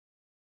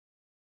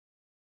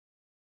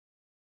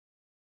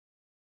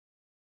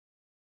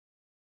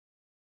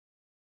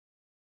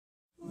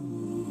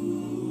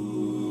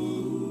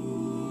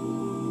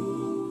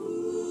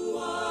Who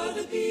are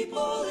the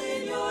people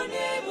in your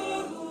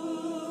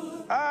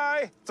neighborhood?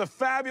 Hi, it's a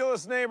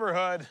fabulous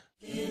neighborhood.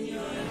 In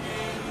your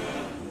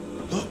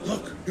neighborhood.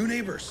 Look, new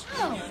neighbors.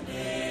 Oh.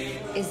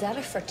 Is that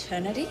a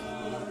fraternity?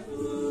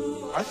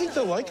 I think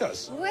they'll like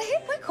us. We're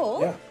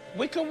cool. Yeah.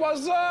 Wicca,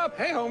 what's up?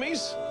 Hey,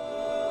 homies.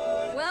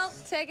 Well,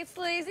 take it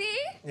sleazy.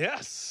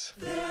 Yes.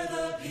 They're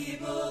the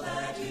people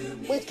that you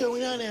meet. What's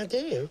going on out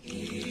there?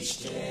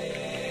 Each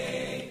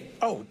day.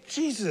 Oh,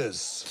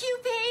 Jesus.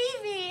 Cute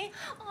baby.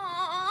 Aww.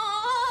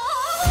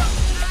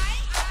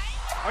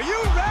 Are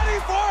you ready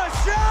for a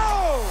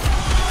show?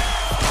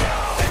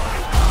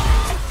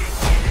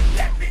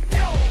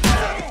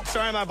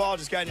 Sorry, my ball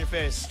just got in your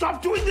face.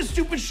 Stop doing this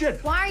stupid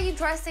shit. Why are you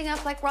dressing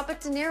up like Robert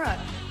De Niro?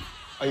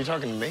 Are you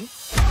talking to me?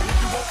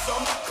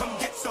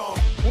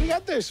 What do you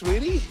got there,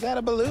 sweetie? Is that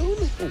a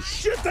balloon? Oh,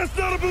 shit, that's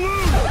not a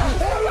balloon.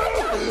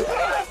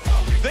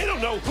 They don't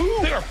know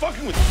who they are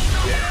fucking with.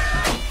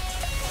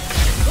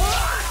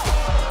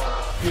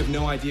 You have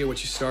no idea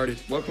what you started.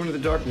 Welcome to the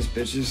darkness,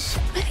 bitches.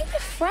 I think the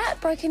frat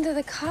broke into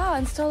the car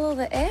and stole all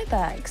the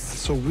airbags.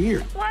 So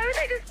weird. Why would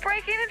they just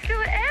break in and steal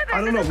the airbags?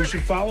 I don't know. We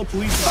should follow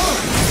police.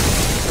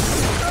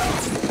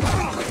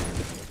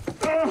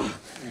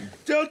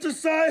 Delta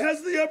Psi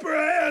has the upper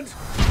hand.